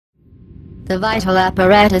The vital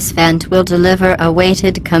apparatus vent will deliver a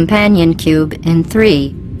weighted companion cube in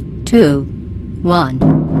 3, 2, 1.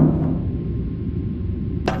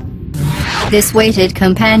 This weighted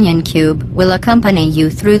companion cube will accompany you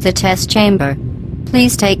through the test chamber.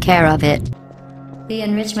 Please take care of it. The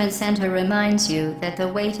Enrichment Center reminds you that the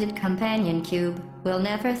weighted companion cube will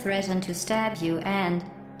never threaten to stab you and,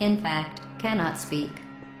 in fact, cannot speak.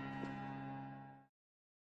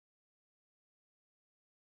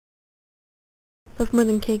 Love more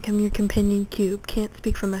than cake, I'm your companion cube. Can't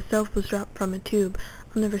speak for myself, was dropped from a tube.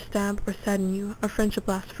 I'll never stab or sadden you. Our friendship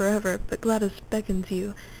lasts forever, but Gladys beckons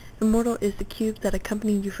you. Immortal is the cube that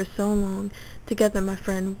accompanied you for so long. Together, my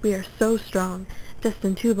friend, we are so strong,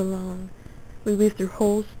 destined to belong. We weave through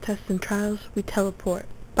holes, tests and trials, we teleport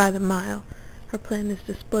by the mile. Her plan is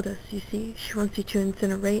to split us, you see. She wants you to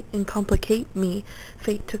incinerate and complicate me.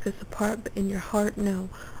 Fate took us apart, but in your heart, no,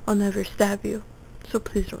 I'll never stab you. So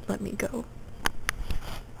please don't let me go.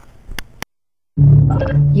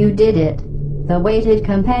 You did it. The weighted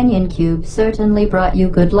companion cube certainly brought you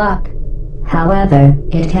good luck. However,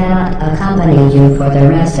 it cannot accompany you for the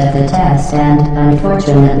rest of the test and,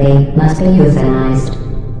 unfortunately, must be euthanized.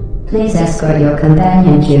 Please escort your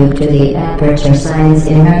companion cube to the Aperture Science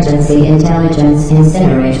Emergency Intelligence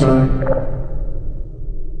Incinerator.